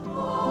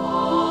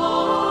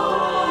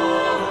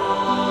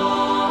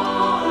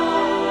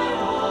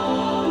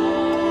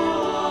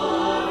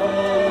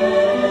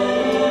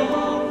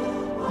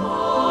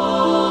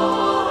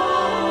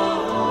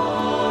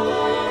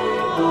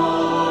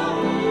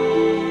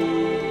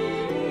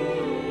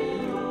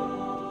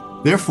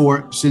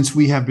Therefore, since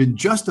we have been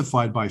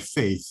justified by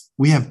faith,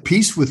 we have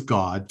peace with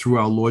God through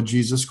our Lord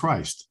Jesus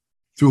Christ,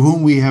 through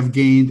whom we have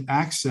gained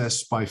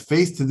access by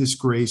faith to this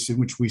grace in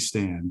which we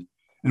stand,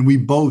 and we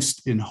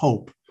boast in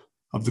hope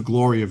of the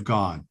glory of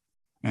God.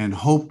 And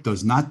hope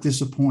does not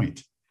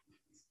disappoint.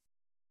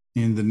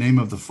 In the name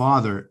of the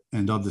Father,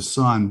 and of the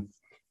Son,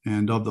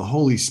 and of the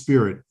Holy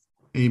Spirit,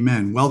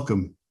 amen.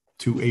 Welcome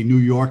to a New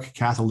York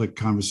Catholic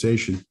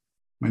Conversation.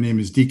 My name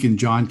is Deacon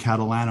John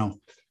Catalano,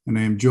 and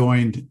I am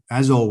joined,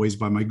 as always,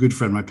 by my good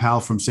friend, my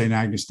pal from St.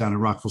 Agnes down in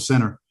Rockville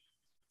Center,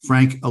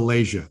 Frank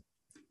Alasia.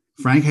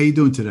 Frank, how you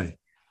doing today?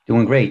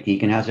 Doing great,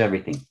 Deacon. How's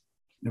everything?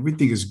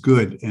 Everything is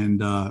good, and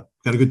got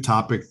a good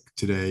topic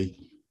today,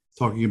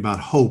 talking about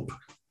hope.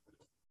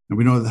 And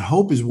we know that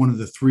hope is one of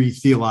the three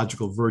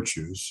theological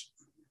virtues.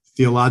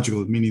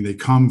 Theological, meaning they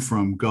come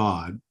from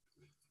God.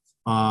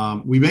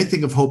 We may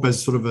think of hope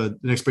as sort of an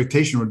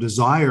expectation or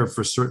desire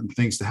for certain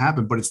things to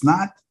happen, but it's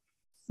not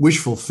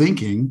wishful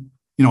thinking.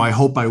 You know, I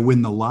hope I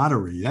win the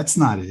lottery. That's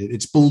not it.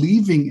 It's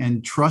believing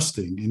and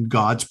trusting in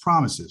God's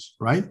promises,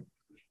 right?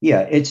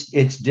 Yeah,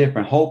 it's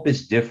different. Hope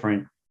is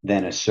different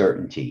than a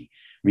certainty.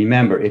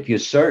 Remember, if you're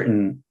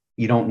certain,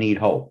 you don't need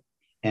hope.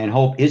 And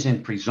hope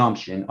isn't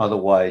presumption.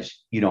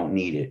 Otherwise, you don't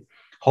need it.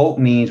 Hope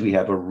means we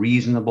have a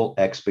reasonable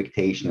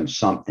expectation of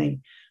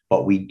something,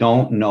 but we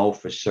don't know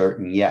for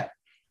certain yet.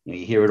 You know,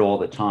 you hear it all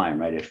the time,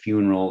 right? At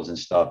funerals and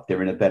stuff,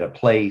 they're in a better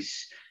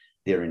place.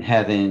 They're in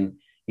heaven.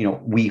 You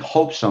know, we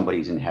hope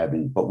somebody's in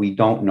heaven, but we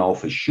don't know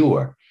for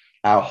sure.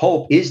 Our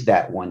hope is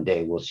that one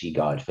day we'll see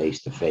God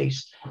face to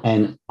face.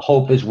 And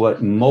hope is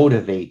what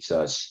motivates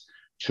us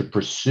to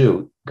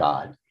pursue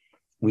God.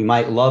 We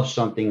might love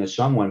something or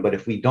someone, but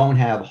if we don't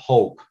have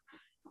hope,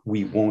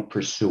 we won't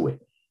pursue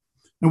it.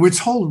 And we're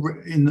told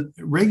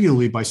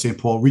regularly by St.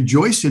 Paul,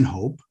 rejoice in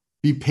hope,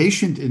 be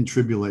patient in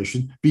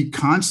tribulation, be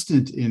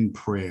constant in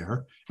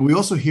prayer. And we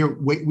also hear,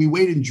 we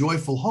wait in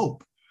joyful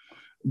hope.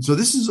 And so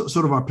this is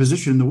sort of our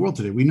position in the world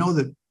today. We know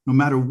that no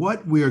matter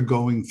what we are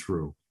going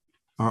through,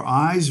 our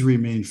eyes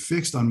remain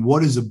fixed on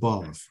what is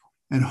above.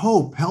 And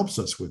hope helps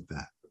us with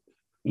that.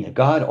 Yeah,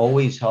 God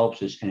always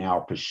helps us in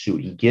our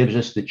pursuit. He gives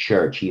us the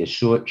church. He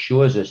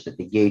assures us that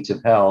the gates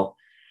of hell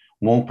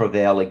won't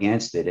prevail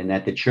against it and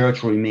that the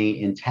church will remain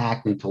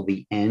intact until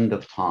the end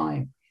of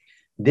time.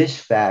 This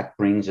fact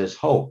brings us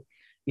hope.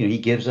 You know, he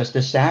gives us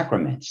the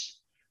sacraments.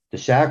 The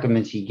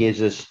sacraments he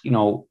gives us, you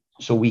know,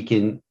 so we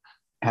can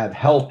have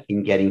help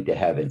in getting to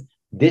heaven.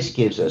 This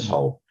gives us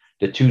hope.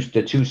 The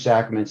two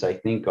sacraments I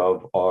think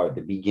of are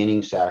the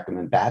beginning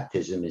sacrament.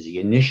 Baptism is the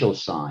initial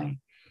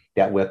sign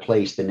that we're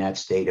placed in that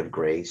state of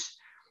grace.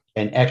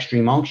 And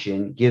extreme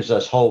unction gives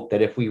us hope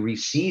that if we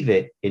receive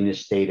it in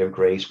this state of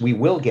grace, we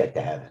will get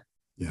to heaven.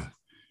 Yeah.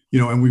 You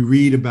know, and we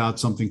read about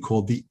something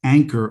called the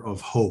anchor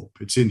of hope.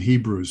 It's in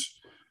Hebrews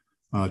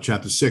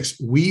chapter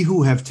 6. We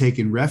who have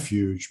taken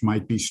refuge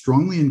might be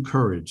strongly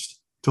encouraged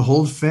to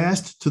hold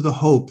fast to the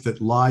hope that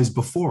lies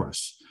before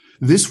us.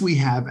 This we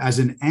have as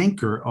an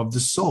anchor of the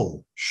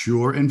soul,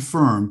 sure and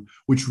firm,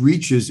 which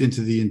reaches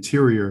into the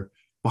interior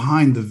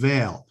behind the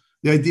veil.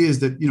 The idea is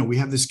that, you know, we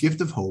have this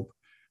gift of hope,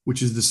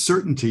 which is the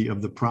certainty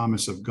of the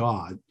promise of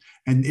God,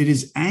 and it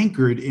is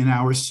anchored in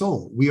our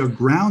soul. We are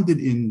grounded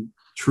in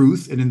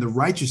truth and in the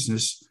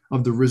righteousness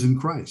of the risen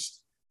Christ.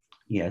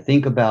 Yeah,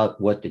 think about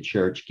what the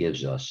church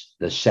gives us.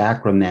 The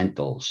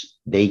sacramentals,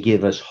 they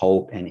give us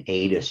hope and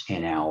aid us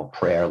in our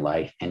prayer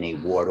life, and they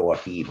ward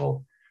off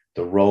evil.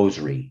 The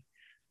rosary,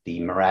 the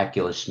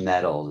miraculous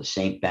medal, the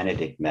St.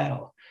 Benedict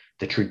medal,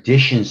 the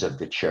traditions of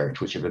the church,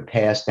 which have been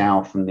passed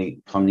down from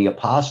the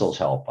apostles,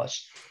 help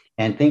us.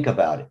 And think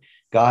about it.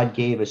 God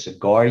gave us a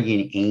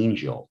guardian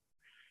angel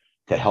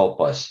to help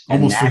us.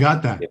 Almost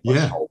forgot that.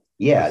 Yeah.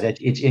 Yeah,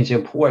 it's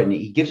important.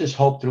 He gives us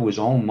hope through his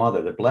own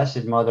mother, the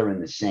Blessed Mother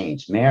and the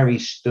saints. Mary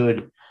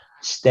stood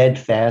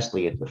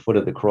steadfastly at the foot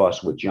of the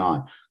cross with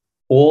John.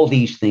 All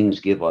these things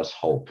give us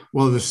hope.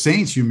 Well, the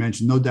saints you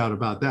mentioned, no doubt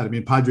about that. I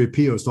mean, Padre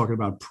Pio is talking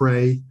about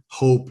pray,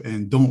 hope,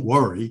 and don't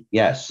worry.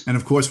 Yes. And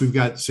of course, we've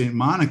got St.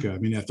 Monica. I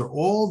mean, after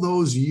all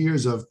those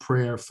years of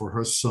prayer for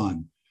her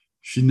son,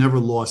 she never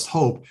lost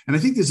hope. And I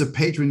think there's a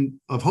patron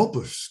of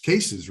hopeless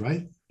cases,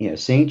 right? Yeah,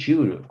 St.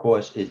 Jude, of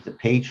course, is the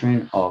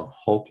patron of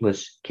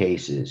hopeless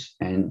cases.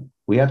 And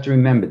we have to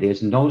remember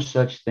there's no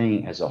such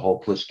thing as a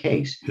hopeless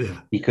case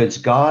because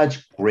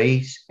God's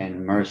grace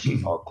and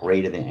mercy are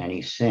greater than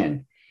any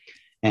sin.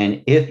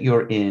 And if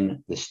you're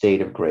in the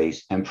state of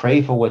grace and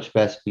pray for what's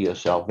best for your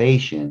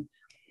salvation,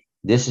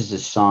 this is a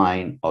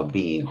sign of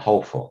being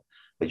hopeful.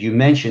 But you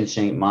mentioned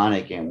St.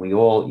 Monica, and we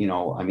all, you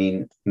know, I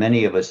mean,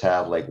 many of us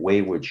have like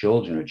wayward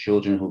children or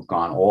children who've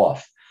gone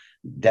off.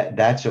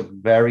 That's a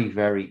very,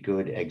 very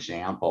good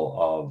example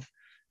of,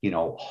 you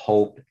know,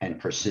 hope and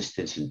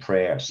persistence in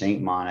prayer.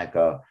 St.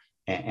 Monica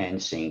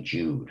and St.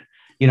 Jude.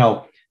 You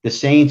know, the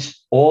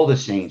saints, all the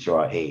saints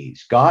are our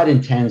aides. God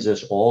intends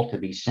us all to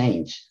be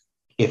saints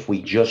if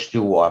we just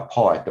do our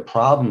part. The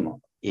problem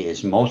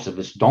is most of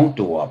us don't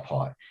do our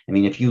part. I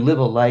mean, if you live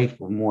a life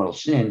of mortal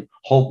sin,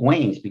 hope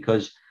wanes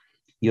because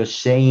you're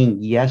saying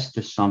yes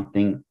to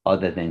something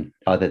other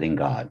than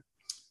God.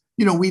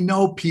 We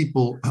know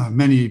people,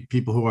 many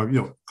people who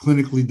are,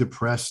 clinically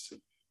depressed,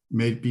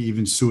 maybe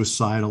even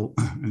suicidal,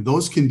 and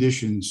those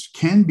conditions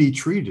can be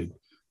treated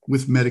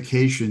with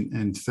medication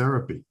and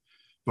therapy.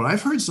 But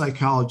I've heard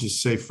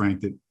psychologists say,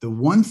 Frank, that the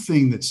one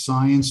thing that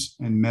science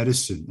and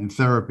medicine and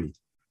therapy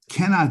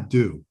cannot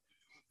do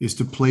is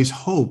to place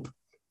hope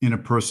in a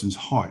person's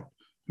heart.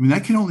 I mean,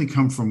 that can only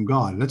come from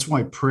God. That's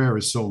why prayer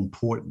is so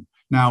important.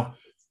 Now,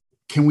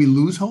 can we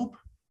lose hope?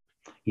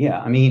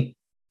 Yeah, I mean,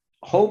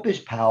 hope is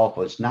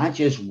powerful. It's not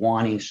just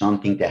wanting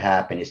something to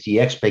happen. It's the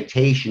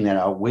expectation that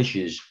our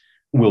wishes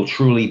will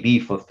truly be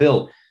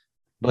fulfilled.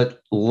 But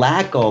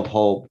lack of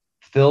hope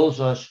fills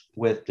us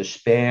with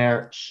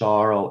despair,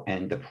 sorrow,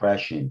 and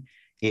depression.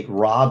 It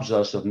robs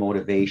us of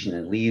motivation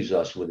and leaves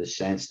us with a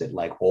sense that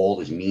like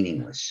all is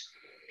meaningless.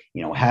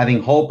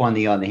 Having hope, on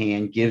the other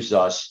hand, gives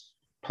us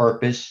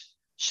purpose,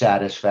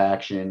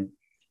 satisfaction,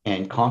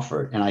 and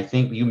comfort. And I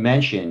think you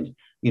mentioned,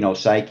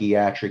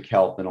 psychiatric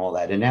help and all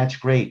that, and that's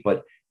great.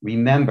 But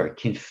remember,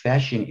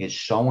 confession is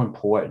so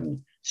important.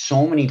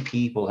 So many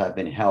people have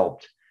been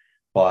helped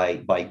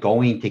by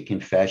going to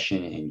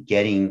confession and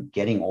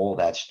getting all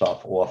that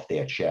stuff off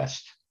their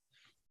chest.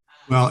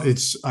 Well,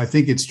 I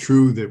think it's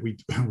true that we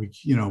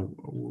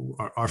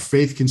our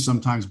faith can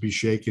sometimes be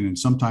shaken and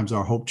sometimes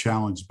our hope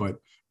challenged, but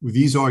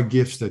these are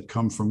gifts that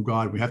come from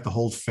God. We have to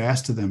hold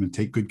fast to them and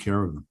take good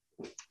care of them.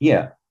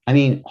 Yeah. I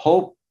mean,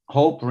 hope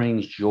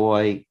brings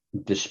joy,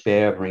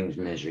 despair brings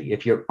misery.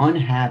 If you're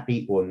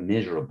unhappy or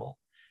miserable,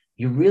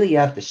 you really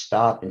have to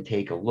stop and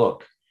take a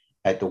look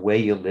at the way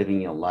you're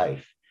living your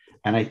life.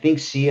 And I think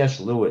C.S.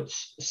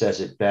 Lewis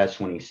says it best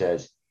when he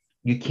says,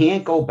 you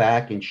can't go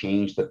back and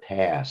change the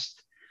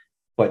past,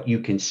 but you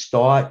can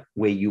start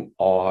where you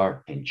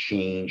are and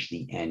change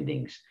the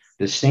endings.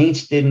 The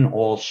saints didn't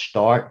all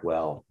start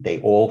well.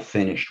 They all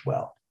finished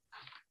well.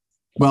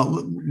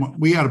 Well,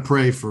 we got to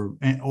pray for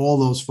all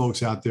those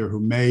folks out there who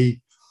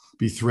may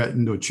be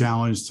threatened or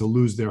challenged to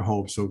lose their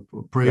hope. So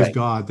praise Right.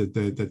 God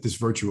that this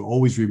virtue will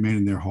always remain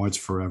in their hearts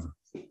forever.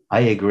 I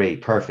agree.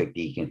 Perfect,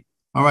 Deacon.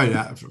 All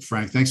right,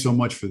 Frank, thanks so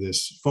much for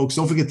this. Folks,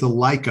 don't forget to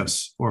like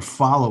us or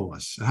follow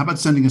us. And how about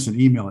sending us an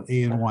email at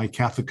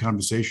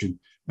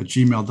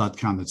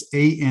anycatholicconversation@gmail.com. That's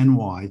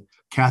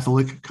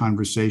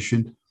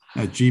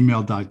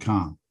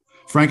anycatholicconversation@gmail.com.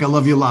 Frank, I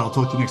love you a lot. I'll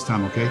talk to you next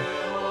time, okay?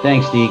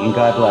 Thanks, Deacon.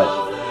 God bless.